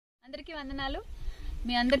అందరికీ వందనాలు.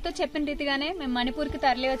 మీ అందరితో చెప్పిన రీతిగానే మేము మణిపూర్కి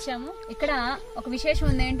తరలి వచ్చాము. ఇక్కడ ఒక విశేషం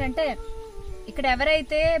ఉంది. ఏంటంటే ఇక్కడ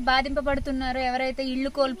ఎవరైతే బాధింపబడుతున్నారో, ఎవరైతే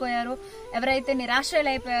ఇళ్లు కోల్పోయారో, ఎవరైతే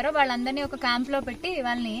నిరాశ్రయులు అయిపోయారో వాళ్ళందరినీ ఒక క్యాంప్ లో పెట్టి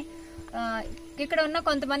వాళ్ళని ఇక్కడ ఉన్న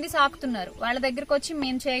కొంతమంది సాకుతున్నారు. వాళ్ళ దగ్గరకు వచ్చి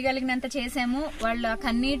మేము చేయగలిగినంత చేసాము. వాళ్ళ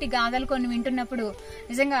కన్నీటి గాథలు కొన్ని వింటున్నప్పుడు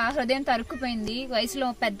నిజంగా హృదయం తరుక్కుపోయింది. వయసులో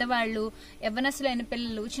పెద్దవాళ్ళు, యవ్వనస్తులైన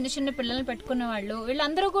పిల్లలు, చిన్న చిన్న పిల్లల్ని పెట్టుకున్న వాళ్ళు,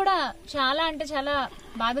 వీళ్ళందరూ కూడా చాలా అంటే చాలా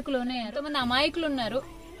బాధకులోనే. ఎంతోమంది అమాయకులు ఉన్నారు.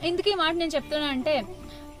 ఎందుకు ఈ మాట నేను చెప్తున్నా అంటే,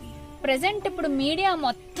 ప్రెసెంట్ ఇప్పుడు మీడియా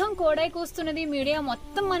మొత్తం కోడై కూస్తున్నది. మీడియా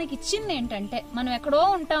మొత్తం మనకి ఇచ్చింది ఏంటంటే, మనం ఎక్కడో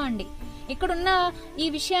ఉంటామండి. ఇక్కడున్న ఈ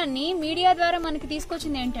విషయాన్ని మీడియా ద్వారా మనకి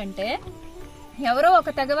తీసుకొచ్చింది ఏంటంటే, ఎవరో ఒక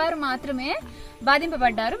తెగవారు మాత్రమే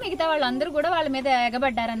బాధింపబడ్డారు, మిగతా వాళ్ళందరూ కూడా వాళ్ళ మీద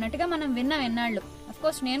ఎగబడ్డారు అన్నట్టుగా మనం విన్నాం ఎన్నాళ్ళు.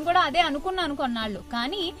 అఫ్కోర్స్ నేను కూడా అదే అనుకున్నాను కొన్నాళ్ళు.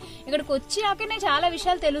 కానీ ఇక్కడికి వచ్చాకనే చాలా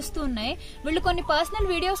విషయాలు తెలుస్తూ ఉన్నాయి. వీళ్ళు కొన్ని పర్సనల్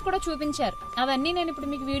వీడియోస్ కూడా చూపించారు. అవన్నీ నేను ఇప్పుడు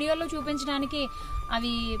మీకు వీడియోలో చూపించడానికి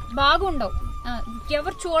అవి బాగుండవు,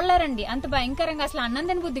 ఎవరు చూడలేరండి. అంత భయంకరంగా, అసలు అన్నం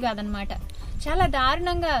తిన బుద్ధి కాదనమాట. చాలా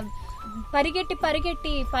దారుణంగా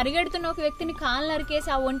పరిగెడుతున్న ఒక వ్యక్తిని కాలు నరికేసి,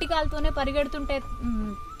 ఆ ఒంటి కాలుతోనే పరిగెడుతుంటే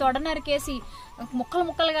తొడ నరికేసి ముక్కలు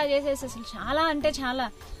ముక్కలుగా చేసేసి అసలు చాలా అంటే చాలా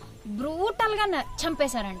బ్రూటల్ గా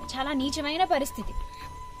చంపేశారండి. చాలా నీచమైన పరిస్థితి.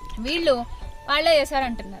 వాళ్ళే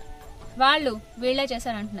చేశారంటున్నారు, వాళ్ళు వీళ్ళే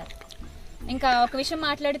చేశారంటున్నారు. ఇంకా ఒక విషయం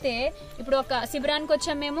మాట్లాడితే, ఇప్పుడు ఒక శిబిరానికి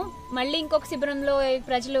వచ్చాం మేము, మళ్ళీ ఇంకొక శిబిరంలో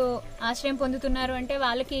ప్రజలు ఆశ్రయం పొందుతున్నారు అంటే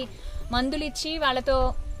వాళ్ళకి మందులు ఇచ్చి వాళ్ళతో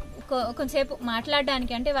కొంతసేపు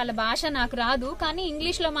మాట్లాడడానికి, అంటే వాళ్ళ భాష నాకు రాదు కానీ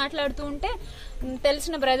ఇంగ్లీష్ లో మాట్లాడుతూ ఉంటే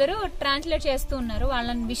తెలిసిన బ్రదరు ట్రాన్స్లేట్ చేస్తూ ఉన్నారు.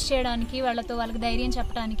 వాళ్ళని విష్ చేయడానికి, వాళ్ళకి ధైర్యం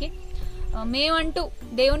చెప్పడానికి, మేమంటూ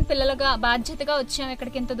దేవుని పిల్లలుగా బాధ్యతగా వచ్చాం,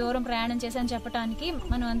 ఇక్కడికి ఇంత దూరం ప్రయాణం చేశామని చెప్పడానికి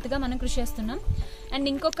మనం అంతగా మనం కృషి చేస్తున్నాం. అండ్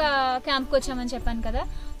ఇంకొక క్యాంప్కి వచ్చామని చెప్పాను కదా.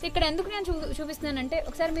 సో ఇక్కడ ఎందుకు నేను చూపిస్తున్నానంటే,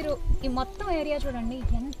 ఒకసారి మీరు ఈ మొత్తం ఏరియా చూడండి,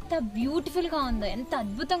 ఎంత బ్యూటిఫుల్ గా ఉందో, ఎంత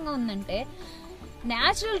అద్భుతంగా ఉందంటే.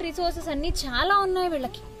 న్యాచురల్ రిసోర్సెస్ అన్ని చాలా ఉన్నాయి.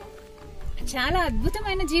 వీళ్ళకి చాలా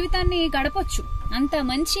అద్భుతమైన జీవితాన్ని గడపొచ్చు, అంత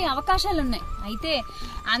మంచి అవకాశాలు ఉన్నాయి. అయితే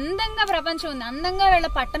అందంగా ప్రపంచం ఉంది, అందంగా వీళ్ళ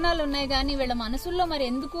పట్టణాలు ఉన్నాయి, కానీ వీళ్ళ మనసుల్లో మరి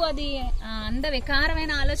ఎందుకు అది అంద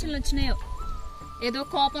వికారమైన ఆలోచనలు వచ్చినాయో, ఏదో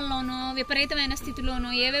కోపంలోనో విపరీతమైన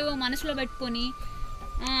స్థితిలోనో ఏవేవో మనసులో పెట్టుకొని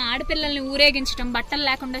ఆడపిల్లల్ని ఊరేగించడం, బట్టలు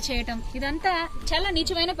లేకుండా చేయటం, ఇదంతా చాలా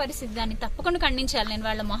నీచమైన పరిస్థితి. దాన్ని తప్పకుండా ఖండించాలి. నేను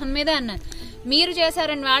వాళ్ళ మొహం మీదే అన్నాను. మీరు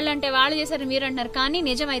చేశారని వాళ్ళంటే, వాళ్ళు చేశారని మీరు అంటారు, కానీ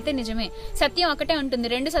నిజమైతే నిజమే. సత్యం ఒకటే ఉంటుంది,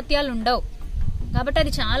 రెండు సత్యాలు ఉండవు. కాబట్టి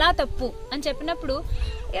అది చాలా తప్పు అని చెప్పినప్పుడు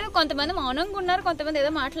ఏదో కొంతమంది మౌనంగా ఉన్నారు, కొంతమంది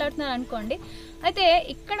ఏదో మాట్లాడుతున్నారు అనుకోండి. అయితే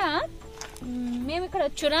మేము ఇక్కడ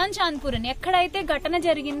చురాన్ చాంద్పూర్ అని ఎక్కడైతే ఘటన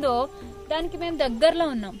జరిగిందో దానికి మేము దగ్గరలో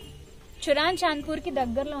ఉన్నాం. చురాన్ చాంద్పూర్ కి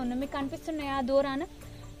దగ్గరలో ఉన్నాం. మీకు కనిపిస్తున్నాయా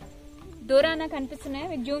దూరాన కనిపిస్తున్నాయి,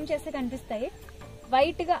 మీకు జూమ్ చేస్తే కనిపిస్తాయి.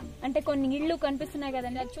 వైట్ గా అంటే కొన్ని ఇళ్లు కనిపిస్తున్నాయి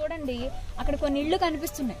కదండి, అది చూడండి, అక్కడ కొన్ని ఇళ్లు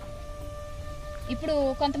కనిపిస్తున్నాయి. ఇప్పుడు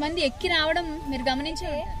కొంతమంది ఎక్కి రావడం మీరు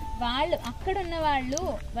గమనించే, వాళ్ళు అక్కడ ఉన్న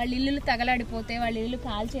వాళ్ళ ఇల్లులు తగలాడిపోతే, వాళ్ళ ఇల్లు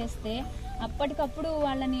కాల్ చేస్తే అప్పటికప్పుడు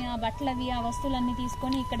వాళ్ళని ఆ బట్టలవి, ఆ వస్తువులన్నీ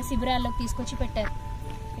తీసుకొని ఇక్కడ శిబిరాల్లోకి తీసుకొచ్చి పెట్టారు.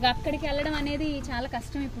 ఇక అక్కడికి వెళ్ళడం అనేది చాలా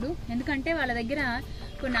కష్టం ఇప్పుడు, ఎందుకంటే వాళ్ళ దగ్గర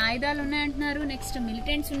కొన్ని ఆయుధాలు ఉన్నాయంటున్నారు, నెక్స్ట్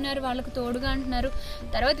మిలిటెంట్స్ ఉన్నారు వాళ్ళకు తోడుగా అంటున్నారు,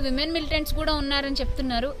 తర్వాత విమెన్ మిలిటెంట్స్ కూడా ఉన్నారని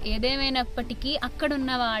చెప్తున్నారు. ఏదేమైనప్పటికీ అక్కడ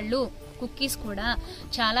ఉన్న వాళ్ళు కుక్కీస్ కూడా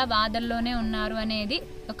చాలా బాధల్లోనే ఉన్నారు అనేది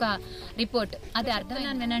ఒక రిపోర్ట్. అది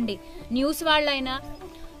అర్థమైనా వినండి. న్యూస్ వాళ్ళైనా,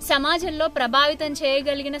 సమాజంలో ప్రభావితం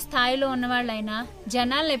చేయగలిగిన స్థాయిలో ఉన్న వాళ్ళైనా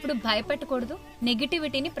జనాలను ఎప్పుడు భయపెట్టకూడదు,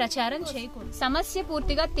 నెగిటివిటీని ప్రచారం చేయకూడదు. సమస్య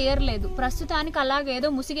పూర్తిగా తీరలేదు, ప్రస్తుతానికి అలాగేదో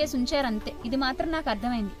ముసిగేసి ఉంచారంతే. ఇది మాత్రం నాకు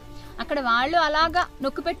అర్థమైంది. అక్కడ వాళ్ళు అలాగా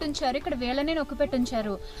నొక్కిపెట్టుంచారు, ఇక్కడ వీళ్ళనే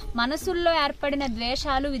నొక్కిపెట్టుంచారు. మనసుల్లో ఏర్పడిన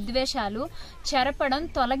ద్వేషాలు, విద్వేషాలు చెరపడం,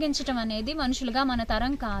 తొలగించడం అనేది మనుషులుగా మన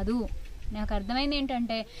తరం కాదు. నాకు అర్థమైంది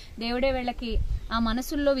ఏంటంటే, దేవుడే వీళ్ళకి ఆ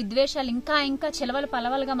మనసుల్లో విద్వేషాలు ఇంకా ఇంకా చిలవలు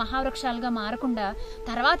పలవలుగా మహావృక్షాలుగా మారకుండా,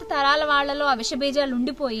 తర్వాత తరాల వాళ్లలో ఆ విషబీజాలు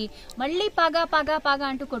ఉండిపోయి మళ్ళీ పగా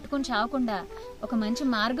అంటూ కొట్టుకుని చావకుండా ఒక మంచి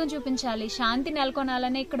మార్గం చూపించాలి, శాంతి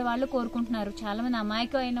నెలకొనాలని ఇక్కడ వాళ్ళు కోరుకుంటున్నారు. చాలా మంది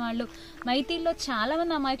అమాయకులైన వాళ్ళు, మైతీల్లో చాలా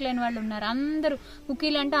మంది అమాయకులైన వాళ్ళు ఉన్నారు. అందరూ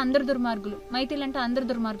కుకీలు అంటే అందరు దుర్మార్గులు, మైతీలు అంటే అందరు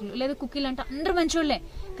దుర్మార్గులు, లేదా కుకీలు అంటే అందరు మంచోళ్లే,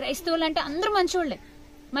 క్రైస్తవులు అంటే అందరు మంచోళ్లే,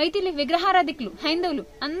 మైథిలి విగ్రహారాధికులు, హైందవులు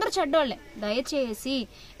అందరూ చెడ్డోళ్లే. దయచేసి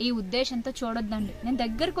ఈ ఉద్దేశంతో చూడొద్దండి. నేను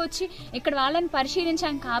దగ్గరకు వచ్చి ఇక్కడ వాళ్ళని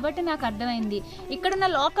పరిశీలించాను కాబట్టి నాకు అర్థమైంది. ఇక్కడున్న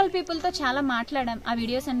లోకల్ పీపుల్తో చాలా మాట్లాడాం. ఆ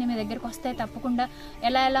వీడియోస్ అన్ని మీ దగ్గరకు వస్తాయి తప్పకుండా.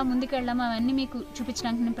 ఎలా ముందుకెళ్ళామో అవన్నీ మీకు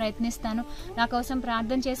చూపించడానికి నేను ప్రయత్నిస్తాను. నా కోసం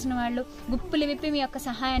ప్రార్థన చేసిన వాళ్ళు, గుప్పులు విప్పి మీ యొక్క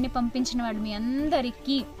సహాయాన్ని పంపించిన వాళ్ళు, మీ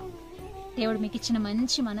అందరికీ దేవుడు మీకు ఇచ్చిన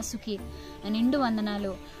మంచి మనసుకి నిండు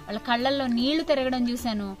వందనాలు. వాళ్ళ కళ్ళల్లో నీళ్లు తిరగడం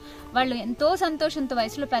చూశాను. వాళ్ళు ఎంతో సంతోషంతో,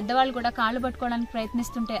 వయసులో పెద్దవాళ్ళు కూడా కాళ్ళు పట్టుకోవడానికి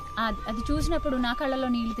ప్రయత్నిస్తుంటే అది చూసినప్పుడు నా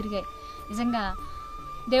కళ్ళల్లో నీళ్లు తిరిగాయి. నిజంగా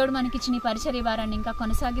దేవుడు మనకిచ్చిన ఈ పరిచర్య వారాన్ని ఇంకా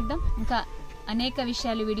కొనసాగిద్దాం. ఇంకా అనేక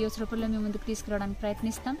విషయాలు వీడియోస్ రూపంలో మేము ముందుకు తీసుకురావడానికి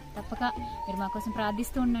ప్రయత్నిస్తాం. తప్పక మీరు మా కోసం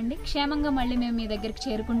ప్రార్థిస్తూ ఉండండి. క్షేమంగా మళ్ళీ మేము మీ దగ్గరికి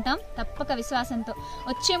చేరుకుంటాం. తప్పక విశ్వాసంతో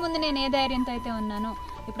వచ్చే ముందు నేను ఏ ధైర్యంతో అయితే ఉన్నానో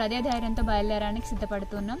ఇప్పుడు అదే ధైర్యంతో బయలుదేరడానికి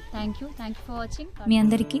సిద్ధపడుతున్నాం. Thank you for watching. మీ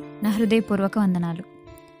అందరికీ నా హృదయపూర్వక వందనాలు.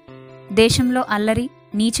 దేశంలో అల్లరి,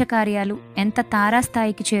 నీచ కార్యాలు ఎంత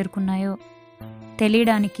తారాస్థాయికి చేరుకున్నాయో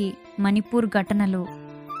తెలియడానికి మణిపూర్ ఘటనలు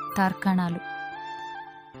తార్కాణాలు.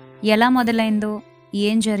 ఎలా మొదలైందో,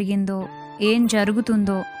 ఏం జరిగిందో, ఏం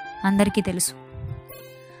జరుగుతుందో అందరికీ తెలుసు.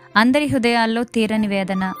 అందరి హృదయాల్లో తీరని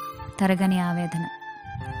వేదన, తరగని ఆవేదన.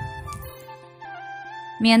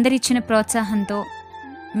 మీ అందరి ఇచ్చిన ప్రోత్సాహంతో,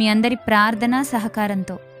 మీ అందరి ప్రార్థన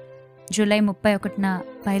సహకారంతో జూలై 31న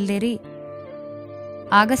బయలుదేరి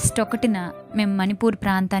ఆగస్టు 1న మేము మణిపూర్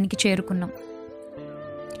ప్రాంతానికి చేరుకున్నాం.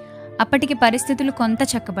 అప్పటికి పరిస్థితులు కొంత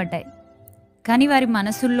చక్కబడ్డాయి. కానీ వారి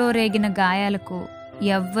మనసుల్లో రేగిన గాయాలకు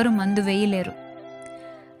ఎవ్వరూ మందు వేయలేరు.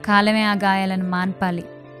 కాలమే ఆ గాయాలను మాన్పాలి.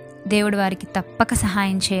 దేవుడు వారికి తప్పక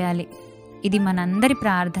సహాయం చేయాలి. ఇది మనందరి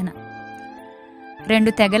ప్రార్థన.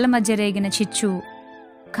 2 తెగల మధ్య రేగిన చిచ్చు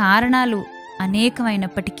కారణాలు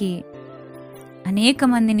అనేకమైనప్పటికీ అనేక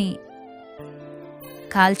మందిని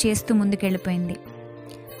కాల్చేస్తూ ముందుకెళ్ళిపోయింది.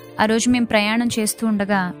 ఆ రోజు మేము ప్రయాణం చేస్తూ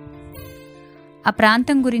ఉండగా ఆ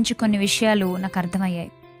ప్రాంతం గురించి కొన్ని విషయాలు నాకు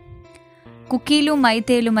అర్థమయ్యాయి. కుకీలు,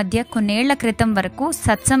 మైతేలు మధ్య కొన్నేళ్ల క్రితం వరకు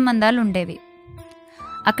సత్సంబంధాలు ఉండేవి.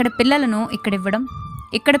 అక్కడ పిల్లలను ఇక్కడివ్వడం,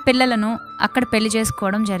 ఇక్కడ పిల్లలను అక్కడ పెళ్లి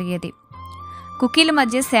చేసుకోవడం జరిగేది. కుకీల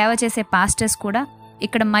మధ్య సేవ చేసే పాస్టర్స్ కూడా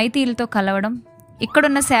ఇక్కడ మైతీలతో కలవడం,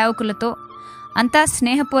 ఇక్కడున్న సేవకులతో అంతా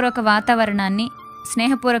స్నేహపూర్వక వాతావరణాన్ని,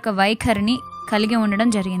 స్నేహపూర్వక వైఖరిని కలిగి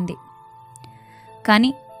ఉండడం జరిగింది.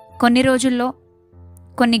 కానీ కొన్ని రోజుల్లో,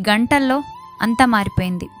 కొన్ని గంటల్లో అంతా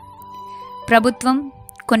మారిపోయింది. ప్రభుత్వం,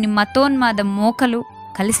 కొన్ని మతోన్మాద మోకలు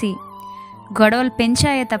కలిసి గొడవలు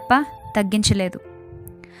పెంచాయే తప్ప తగ్గించలేదు.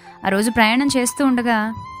 ఆ రోజు ప్రయాణం చేస్తూ ఉండగా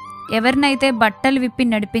ఎవరినైతే బట్టలు విప్పి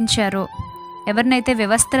నడిపించారో, ఎవరినైతే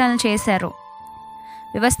వ్యవస్థలను చేశారో,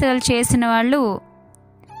 వ్యవస్థలు చేసిన వాళ్ళు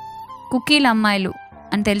కుకీల అమ్మాయిలు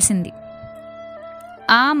అని తెలిసింది.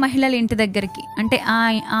 ఆ మహిళల ఇంటి దగ్గరికి, అంటే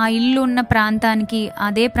ఆ ఇల్లు ఉన్న ప్రాంతానికి,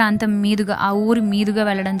 అదే ప్రాంతం మీదుగా, ఆ ఊరి మీదుగా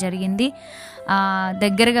వెళ్ళడం జరిగింది.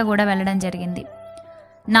 దగ్గరగా కూడా వెళ్ళడం జరిగింది.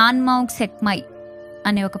 నాన్మౌక్ సెక్మై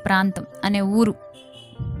అనే ఒక ప్రాంతం, అనే ఊరు.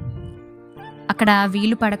 అక్కడ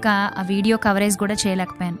వీలు పడక ఆ వీడియో కవరేజ్ కూడా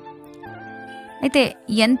చేయలేకపోయాను. అయితే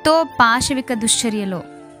ఎంతో పాశవిక దుశ్చర్యలో,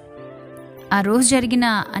 ఆ రోజు జరిగిన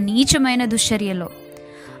ఆ నీచమైన దుశ్చర్యలో,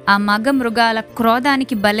 ఆ మగ మృగాల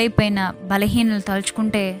క్రోధానికి బలైపోయిన బలహీనలు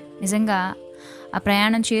తలుచుకుంటే నిజంగా ఆ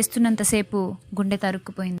ప్రయాణం చేస్తున్నంతసేపు గుండె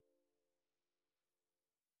తరుక్కుపోయింది.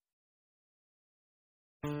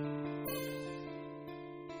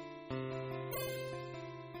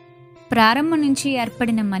 ప్రారంభం నుంచి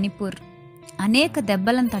ఏర్పడిన మణిపూర్ అనేక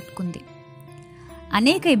దెబ్బలను తట్టుకుంది,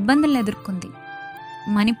 అనేక ఇబ్బందులను ఎదుర్కొంది.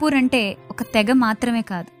 మణిపూర్ అంటే ఒక తెగ మాత్రమే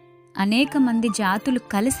కాదు, అనేక మంది జాతులు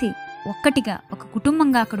కలిసి ఒక్కటిగా, ఒక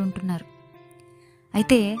కుటుంబంగా అక్కడ ఉంటున్నారు.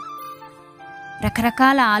 అయితే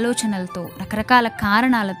రకరకాల ఆలోచనలతో, రకరకాల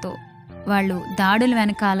కారణాలతో వాళ్ళు దాడుల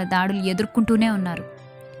వెనకాల దాడులు ఎదుర్కొంటూనే ఉన్నారు.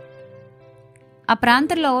 ఆ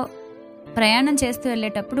ప్రాంతంలో ప్రయాణం చేస్తూ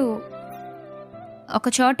వెళ్ళేటప్పుడు ఒక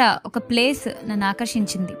చోట, ఒక ప్లేస్ నన్ను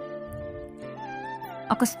ఆకర్షించింది.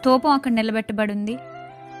 ఒక స్తూపం అక్కడ నిలబెట్టబడి ఉంది,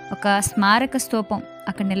 ఒక స్మారక స్తూపం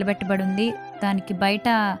అక్కడ నిలబెట్టబడి ఉంది. దానికి బయట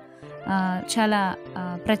చాలా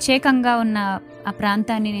ప్రత్యేకంగా ఉన్న ఆ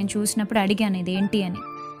ప్రాంతాన్ని నేను చూసినప్పుడు అడిగాను ఇదేంటి అని.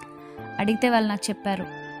 అడిగితే వాళ్ళు నాకు చెప్పారు,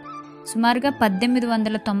 సుమారుగా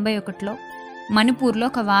 1891లో మణిపూర్లో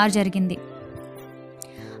ఒక వార్ జరిగింది.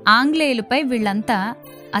 ఆంగ్లేయులపై వీళ్ళంతా,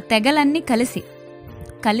 ఆ తెగలన్నీ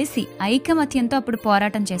కలిసి ఐకమత్యంతో అప్పుడు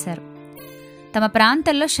పోరాటం చేశారు. తమ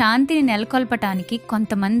ప్రాంతంలో శాంతిని నెలకొల్పటానికి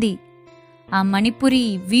కొంతమంది ఆ మణిపురి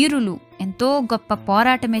వీరులు ఎంతో గొప్ప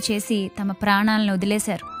పోరాటమే చేసి తమ ప్రాణాలను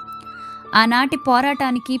వదిలేశారు. ఆనాటి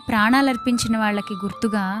పోరాటానికి ప్రాణాలర్పించిన వాళ్ళకి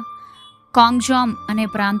గుర్తుగా కాంగ్జామ్ అనే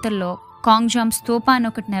ప్రాంతంలో కాంగ్జామ్ స్తూపాన్ని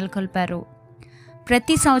ఒకటి నెలకొల్పారు.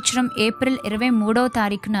 ప్రతి సంవత్సరం ఏప్రిల్ 23వ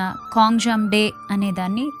తారీఖున కాంగ్జామ్ డే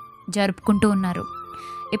అనేదాన్ని జరుపుకుంటూ ఉన్నారు.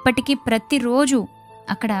 ఇప్పటికీ ప్రతిరోజు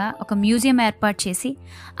అక్కడ ఒక మ్యూజియం ఏర్పాటు చేసి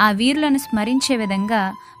ఆ వీరులను స్మరించే విధంగా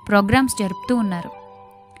ప్రోగ్రామ్స్ జరుపుతూ ఉన్నారు.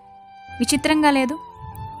 విచిత్రంగా లేదు?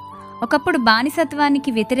 ఒకప్పుడు బానిసత్వానికి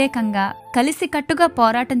వ్యతిరేకంగా కలిసికట్టుగా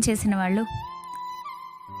పోరాటం చేసిన వాళ్ళు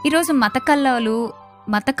ఈరోజు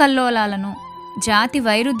మత కల్లోలాలను, జాతి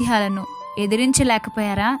వైరుధ్యాలను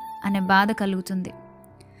ఎదిరించలేకపోయారా అనే బాధ కలుగుతుంది.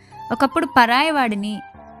 ఒకప్పుడు పరాయి వాడిని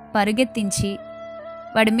పరుగెత్తించి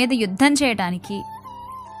వాడి మీద యుద్ధం చేయడానికి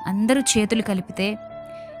అందరూ చేతులు కలిపితే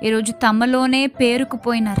ఈరోజు తమలోనే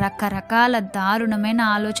పేరుకుపోయిన రకరకాల దారుణమైన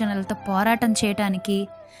ఆలోచనలతో పోరాటం చేయటానికి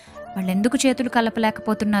వాళ్ళు ఎందుకు చేతులు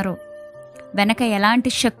కలపలేకపోతున్నారో, వెనక ఎలాంటి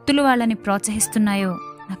శక్తులు వాళ్ళని ప్రోత్సహిస్తున్నాయో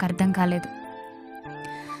నాకు అర్థం కాలేదు.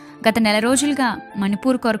 గత నెల రోజులుగా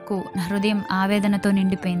మణిపూర్ కొరకు నా హృదయం ఆవేదనతో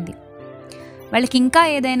నిండిపోయింది. వాళ్ళకి ఇంకా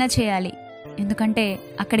ఏదైనా చేయాలి, ఎందుకంటే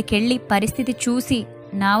అక్కడికి వెళ్ళి పరిస్థితి చూసి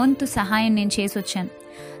నా వంతు సహాయం నేను చేసి వచ్చాను.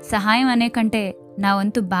 సహాయం అనే కంటే నా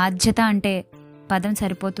వంతు బాధ్యత అంటే పదం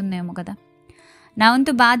సరిపోతుందేమో కదా. నా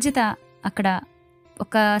వంతు బాధ్యత అక్కడ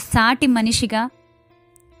ఒక సాటి మనిషిగా,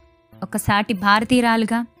 ఒక సాటి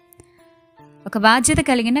భారతీయురాలుగా, ఒక బాధ్యత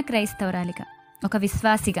కలిగిన క్రైస్తవురాలిగా, ఒక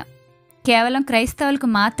విశ్వాసిగా కేవలం క్రైస్తవులకు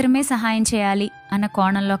మాత్రమే సహాయం చేయాలి అన్న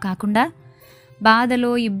కోణంలో కాకుండా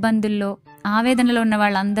బాధలో, ఇబ్బందుల్లో, ఆవేదనలో ఉన్న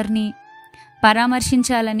వాళ్ళందరినీ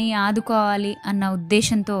పరామర్శించాలని, ఆదుకోవాలి అన్న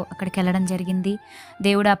ఉద్దేశంతో అక్కడికి వెళ్ళడం జరిగింది.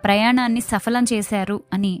 దేవుడు ఆ ప్రయాణాన్ని సఫలం చేశారు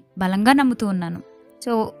అని బలంగా నమ్ముతూ ఉన్నాను.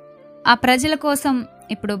 సో ఆ ప్రజల కోసం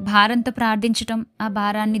ఇప్పుడు భారంతో ప్రార్థించటం, ఆ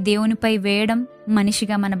భారాన్ని దేవునిపై వేయడం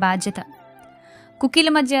మనిషిగా మన బాధ్యత. కుకీల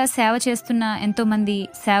మధ్య సేవ చేస్తున్న ఎంతోమంది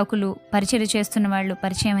సేవకులు, పరిచర్య చేస్తున్న వాళ్ళు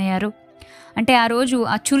పరిచయం అయ్యారు. అంటే ఆ రోజు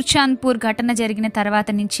ఆ చుర్చాంద్పూర్ ఘటన జరిగిన తర్వాత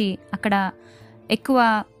నుంచి అక్కడ ఎక్కువ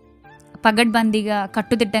పగడ్బందీగా,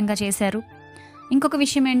 కట్టుదిట్టంగా చేశారు. ఇంకొక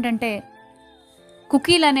విషయం ఏంటంటే,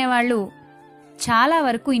 కుకీలు అనేవాళ్ళు చాలా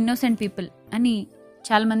వరకు ఇన్నోసెంట్ పీపుల్ అని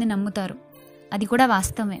చాలామంది నమ్ముతారు. అది కూడా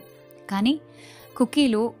వాస్తవమే. కానీ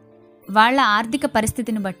కుకీలు వాళ్ళ ఆర్థిక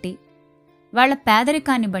పరిస్థితిని బట్టి, వాళ్ళ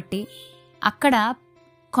పేదరికాన్ని బట్టి అక్కడ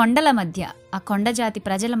కొండల మధ్య, ఆ కొండ జాతి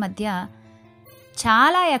ప్రజల మధ్య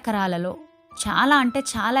చాలా ఎకరాలలో, చాలా అంటే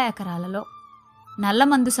చాలా ఎకరాలలో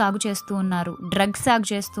నల్లమందు సాగు చేస్తూ ఉన్నారు, డ్రగ్స్ సాగు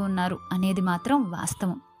చేస్తూ ఉన్నారు అనేది మాత్రం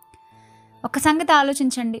వాస్తవం. ఒక సంగతి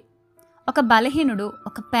ఆలోచించండి. ఒక బలహీనుడు,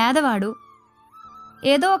 ఒక పేదవాడు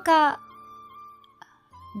ఏదో ఒక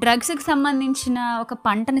డ్రగ్స్కి సంబంధించిన ఒక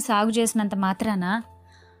పంటని సాగు చేసినంత మాత్రాన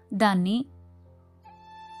దాన్ని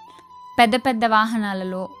పెద్ద పెద్ద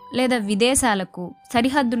వాహనాలలో లేదా విదేశాలకు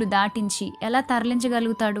సరిహద్దులు దాటించి ఎలా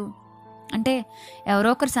తరలించగలుగుతాడు? అంటే ఎవరో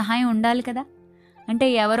ఒకరు సహాయం ఉండాలి కదా. అంటే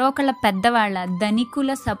ఎవరో ఒకళ్ళ పెద్దవాళ్ళ,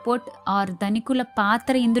 ధనికుల సపోర్ట్ ఆర్ ధనికుల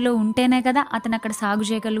పాత్ర ఇందులో ఉంటేనే కదా అతను అక్కడ సాగు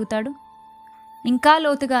చేయగలుగుతాడు. ఇంకా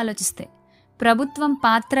లోతుగా ఆలోచిస్తే ప్రభుత్వం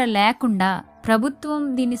పాత్ర లేకుండా, ప్రభుత్వం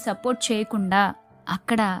దీన్ని సపోర్ట్ చేయకుండా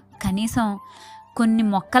అక్కడ కనీసం కొన్ని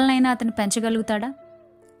మొక్కలనైనా అతను పెంచగలుగుతాడా?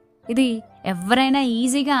 ఇది ఎవరైనా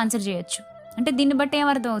ఈజీగా ఆన్సర్ చేయొచ్చు. అంటే దీన్ని బట్టి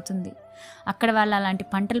ఏమర్థం అవుతుంది? అక్కడ వాళ్ళు అలాంటి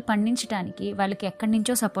పంటలు పండించడానికి వాళ్ళకి ఎక్కడి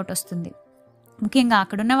నుంచో సపోర్ట్ వస్తుంది. ముఖ్యంగా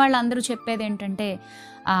అక్కడున్న వాళ్ళందరూ చెప్పేది ఏంటంటే,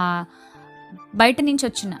 బయట నుంచి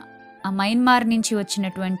వచ్చిన, ఆ మయన్మార్ నుంచి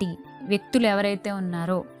వచ్చినటువంటి వ్యక్తులు ఎవరైతే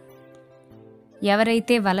ఉన్నారో,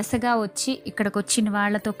 ఎవరైతే వలసగా వచ్చి ఇక్కడికి వచ్చిన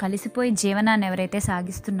వాళ్ళతో కలిసిపోయి జీవనాన్ని ఎవరైతే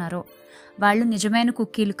సాగిస్తున్నారో వాళ్ళు నిజమైన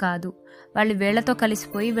కుకీలు కాదు, వాళ్ళు వీళ్లతో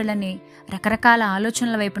కలిసిపోయి వీళ్ళని రకరకాల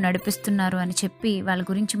ఆలోచనల వైపు నడిపిస్తున్నారు అని చెప్పి వాళ్ళ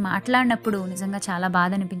గురించి మాట్లాడినప్పుడు నిజంగా చాలా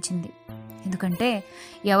బాధ అనిపించింది. ఎందుకంటే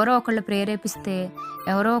ఎవరో ఒకళ్ళు ప్రేరేపిస్తే,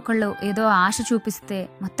 ఎవరో ఒకళ్ళు ఏదో ఆశ చూపిస్తే,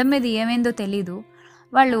 మొత్తం మీద ఏమైందో తెలీదు,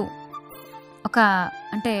 వాళ్ళు ఒక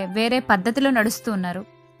అంటే వేరే పద్ధతిలో నడుస్తూ ఉన్నారు.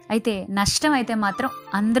 అయితే నష్టం అయితే మాత్రం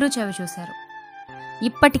అందరూ చవి చూశారు.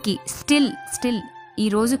 ఇప్పటికీ స్టిల్ ఈ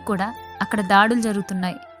రోజుకి కూడా అక్కడ దాడులు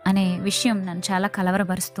జరుగుతున్నాయి అనే విషయం నన్ను చాలా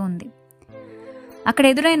కలవరపరుస్తూ ఉంది. అక్కడ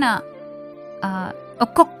ఎదురైన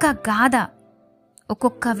ఒక్కొక్క గాథ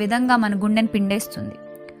ఒక్కొక్క విధంగా మన గుండెని పిండేస్తుంది.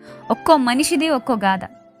 ఒక్కో మనిషిది ఒక్కో గాథ.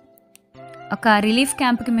 ఒక రిలీఫ్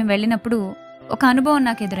క్యాంప్కి మేము వెళ్ళినప్పుడు ఒక అనుభవం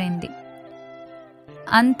నాకు ఎదురైంది.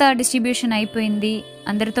 అంతా డిస్ట్రిబ్యూషన్ అయిపోయింది,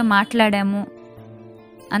 అందరితో మాట్లాడాము,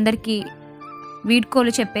 అందరికీ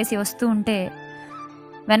వీడ్కోలు చెప్పేసి వస్తూ ఉంటే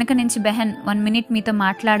వెనక నుంచి బెహన్ 1 minute మీతో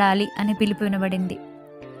మాట్లాడాలి అని పిలుపు వినబడింది.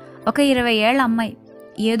 ఒక 20 ఏళ్ల అమ్మాయి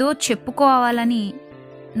ఏదో చెప్పుకోవాలని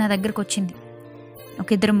నా దగ్గరకు వచ్చింది.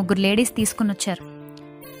 ఒక 2-3 లేడీస్ తీసుకుని వచ్చారు.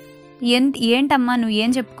 ఏంటమ్మా నువ్వు ఏం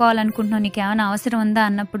చెప్పుకోవాలనుకుంటున్నావు, నీకేమైనా అవసరం ఉందా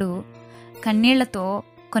అన్నప్పుడు కన్నీళ్లతో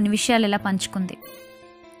కొన్ని విషయాలు ఇలా పంచుకుంది.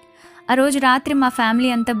 ఆ రోజు రాత్రి మా ఫ్యామిలీ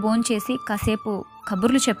అంతా భోంచేసి కాసేపు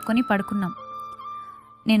కబుర్లు చెప్పుకొని పడుకున్నాం.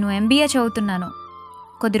 నేను MBA చదువుతున్నాను,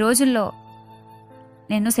 కొద్ది రోజుల్లో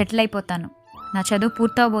నేను సెటిల్ అయిపోతాను, నా చదువు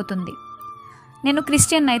పూర్తవబోతుంది. నేను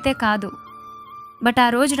క్రిస్టియన్ అయితే కాదు. బట్ ఆ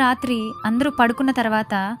రోజు రాత్రి అందరూ పడుకున్న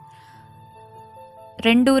తర్వాత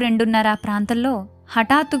 2-2:30 ప్రాంతంలో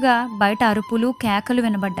హఠాత్తుగా బయట అరుపులు, కేకలు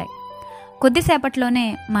వినబడ్డాయి. కొద్దిసేపట్లోనే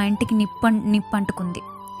మా ఇంటికి నిప్పంటుకుంది.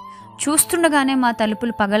 చూస్తుండగానే మా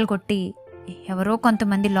తలుపులు పగలగొట్టి ఎవరో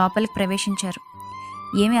కొంతమంది లోపలికి ప్రవేశించారు.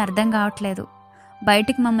 ఏమీ అర్థం కావట్లేదు.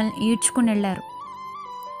 బయటికి మమ్మల్ని ఈడ్చుకుని వెళ్ళారు.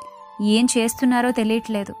 ఏం చేస్తున్నారో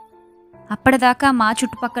తెలియట్లేదు. అప్పటిదాకా మా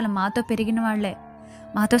చుట్టుపక్కల మాతో పెరిగిన వాళ్లే,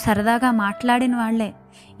 మాతో సరదాగా మాట్లాడిన వాళ్లే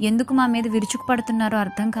ఎందుకు మా మీద విరుచుకుపడుతున్నారో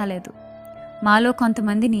అర్థం కాలేదు. మాలో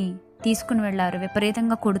కొంతమందిని తీసుకుని వెళ్లారు,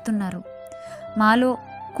 విపరీతంగా కొడుతున్నారు. మాలో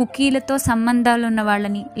కుకీలతో సంబంధాలు ఉన్న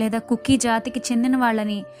వాళ్ళని లేదా కుకీ జాతికి చెందిన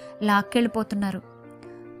వాళ్ళని లాక్కెళ్ళిపోతున్నారు.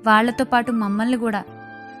 వాళ్లతో పాటు మమ్మల్ని కూడా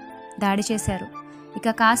దాడి చేశారు. ఇక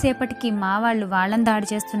కాసేపటికి మా వాళ్ళు వాళ్ళని దాడి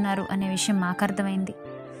చేస్తున్నారు అనే విషయం మాకు అర్థమైంది.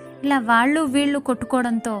 ఇలా వాళ్ళు వీళ్ళు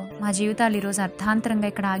కొట్టుకోవడంతో మా జీవితాలు ఈరోజు అర్థాంతరంగా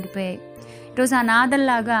ఇక్కడ ఆగిపోయాయి. ఈరోజు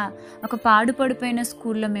అనాథల్లాగా ఒక పాడుపడిపోయిన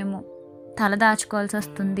స్కూల్లో మేము తలదాచుకోవాల్సి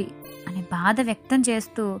వస్తుంది అనే బాధ వ్యక్తం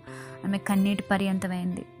చేస్తూ ఆమె కన్నీటి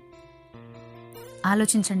పర్యంతమైంది.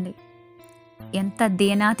 ఆలోచించండి, ఎంత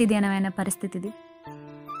దీనాతిదీనమైన పరిస్థితి ఇది.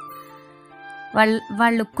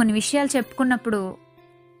 వాళ్ళు కొన్ని విషయాలు చెప్పుకున్నప్పుడు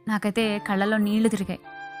నాకైతే కళ్ళలో నీళ్లు తిరిగాయి.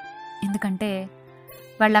 ఎందుకంటే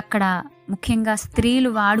వాళ్ళు అక్కడ ముఖ్యంగా స్త్రీలు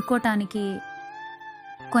వాడుకోవటానికి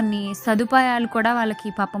కొన్ని సదుపాయాలు కూడా వాళ్ళకి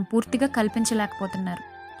పాపం పూర్తిగా కల్పించలేకపోతున్నారు.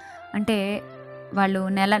 అంటే వాళ్ళు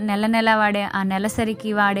నెల వాడే ఆ నెలసరికి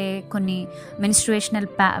వాడే కొన్ని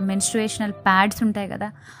మెన్స్ట్రుయేషనల్ ప్యాడ్స్ ఉంటాయి కదా,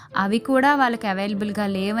 అవి కూడా వాళ్ళకి అవైలబుల్గా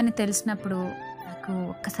లేవని తెలిసినప్పుడు నాకు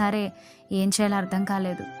ఒక్కసారి ఏం చేయాలో అర్థం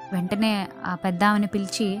కాలేదు. వెంటనే ఆ పెద్ద ఆమెను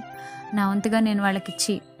పిలిచి నా వంతుగా నేను వాళ్ళకి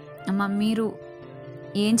ఇచ్చి, అమ్మ మీరు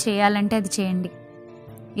ఏం చేయాలంటే అది చేయండి,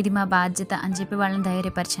 ఇది మా బాధ్యత అని చెప్పి వాళ్ళని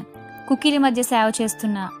ధైర్యపరిచాను. కుకీల మధ్య సేవ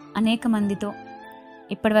చేస్తున్న అనేక మందితో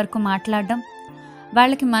ఇప్పటి వరకు మాట్లాడడం,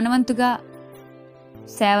 వాళ్ళకి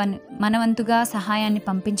మనవంతుగా సహాయాన్ని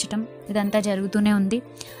పంపించటం, ఇదంతా జరుగుతూనే ఉంది.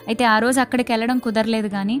 అయితే ఆ రోజు అక్కడికి వెళ్ళడం కుదరలేదు.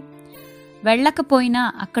 కానీ వెళ్ళకపోయినా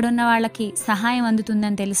అక్కడున్న వాళ్ళకి సహాయం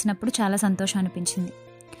అందుతుందని తెలిసినప్పుడు చాలా సంతోషం అనిపించింది.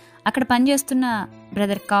 అక్కడ పనిచేస్తున్న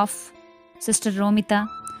brother cough, sister రోమిత,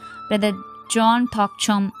 brother John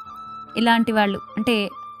థాక్చామ్ ఇలాంటి వాళ్ళు అంటే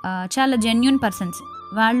చాలా జెన్యూన్ పర్సన్స్.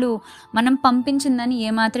 వాళ్ళు మనం పంపించిందని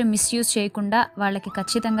ఏమాత్రం మిస్యూజ్ చేయకుండా వాళ్ళకి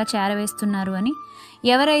ఖచ్చితంగా చేరవేస్తున్నారు అని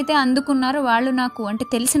ఎవరైతే అందుకున్నారో వాళ్ళు నాకు అంటే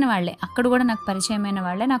తెలిసిన వాళ్ళే, అక్కడ కూడా నాకు పరిచయమైన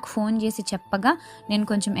వాళ్ళే నాకు ఫోన్ చేసి చెప్పగా నేను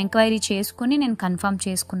కొంచెం ఎంక్వైరీ చేసుకుని నేను కన్ఫర్మ్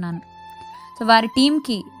చేసుకున్నాను. సో వారి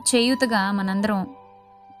టీంకి చేయూతగా మనందరం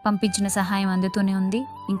పంపించిన సహాయం అందుతూనే ఉంది,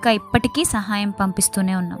 ఇంకా ఇప్పటికీ సహాయం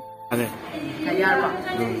పంపిస్తూనే ఉన్నాం.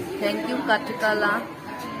 Thank you, Katikala,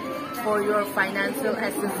 for your financial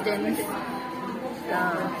assistance.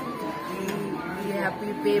 We have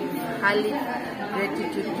to pay highly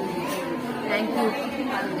gratitude to you. Thank you.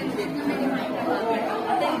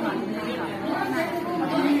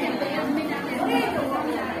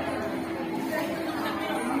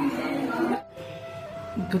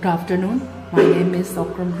 Good afternoon. My name is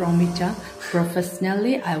Okram Romita.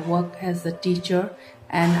 Professionally, I work as a teacher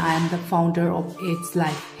and I am the founder of AIDS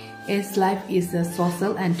Life. AIDS Life is a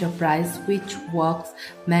social enterprise which works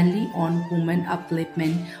mainly on women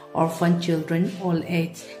upliftment, orphan children, old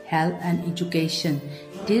age, health and education.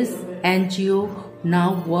 This NGO now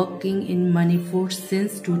working in Manipur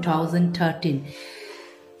since 2013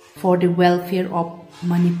 for the welfare of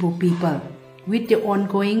Manipur people. With the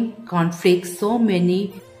ongoing conflict, so many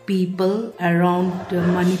people around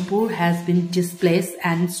Manipur has been displaced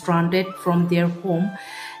and stranded from their home.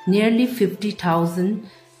 Nearly 50,000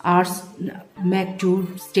 are made to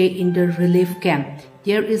stay in the relief camp.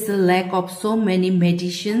 There is a lack of so many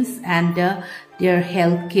medicines and their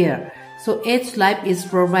health care. So AIDS Life is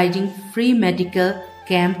providing free medical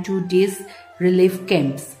camp to these relief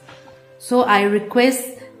camps. So I request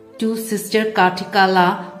to Sister Katikala,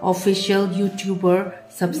 official YouTuber,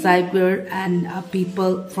 subscriber and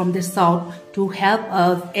people from the south to help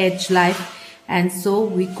us AIDS Life, and so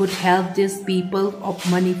we could help these people of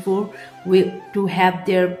Manipur to have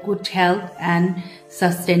their good health and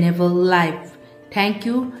sustainable life. Thank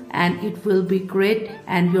you, and it will be great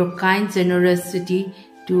and your kind generosity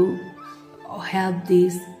to help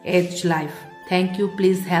this AIDS Life. Thank you.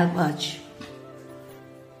 Please help us.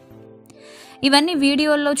 ఇవన్నీ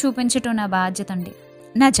వీడియోల్లో చూపించటం నా బాధ్యత అండి,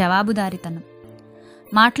 నా జవాబుదారీతనం.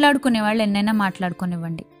 మాట్లాడుకునే వాళ్ళు ఎన్నైనా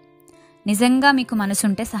మాట్లాడుకునివ్వండి. నిజంగా మీకు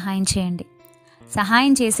మనసుంటే సహాయం చేయండి.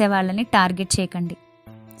 సహాయం చేసే వాళ్ళని టార్గెట్ చేయకండి.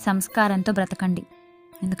 సంస్కారంతో బ్రతకండి.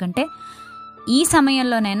 ఎందుకంటే ఈ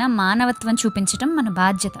సమయంలోనైనా మానవత్వం చూపించటం మన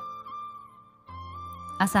బాధ్యత.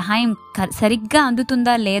 ఆ సహాయం సరిగ్గా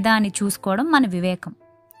అందుతుందా లేదా అని చూసుకోవడం మన వివేకం.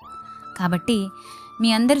 కాబట్టి మీ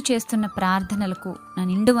అందరూ చేస్తున్న ప్రార్థనలకు నా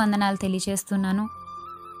నిండు వందనాలు తెలియచేస్తున్నాను.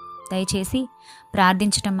 దయచేసి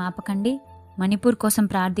ప్రార్థించటం ఆపకండి. మణిపూర్ కోసం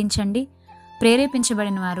ప్రార్థించండి.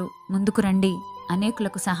 ప్రేరేపించబడిన వారు ముందుకు రండి.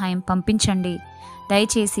 అనేకులకు సహాయం పంపించండి.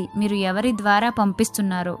 దయచేసి మీరు ఎవరి ద్వారా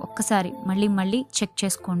పంపిస్తున్నారో ఒక్కసారి మళ్ళీ చెక్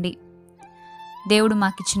చేసుకోండి. దేవుడు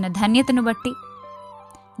మాకిచ్చిన ధన్యతను బట్టి,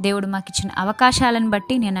 దేవుడు మాకిచ్చిన అవకాశాలను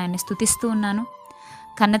బట్టి నేను ఆయన్ని స్తుతిస్తూ ఉన్నాను.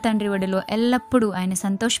 కన్న తండ్రి ఒడిలో ఎల్లప్పుడూ ఆయన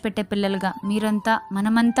సంతోషపెట్టే పిల్లలుగా మీరంతా,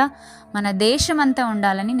 మనమంతా, మన దేశమంతా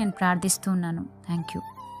ఉండాలని నేను ప్రార్థిస్తూ ఉన్నాను. Thank you.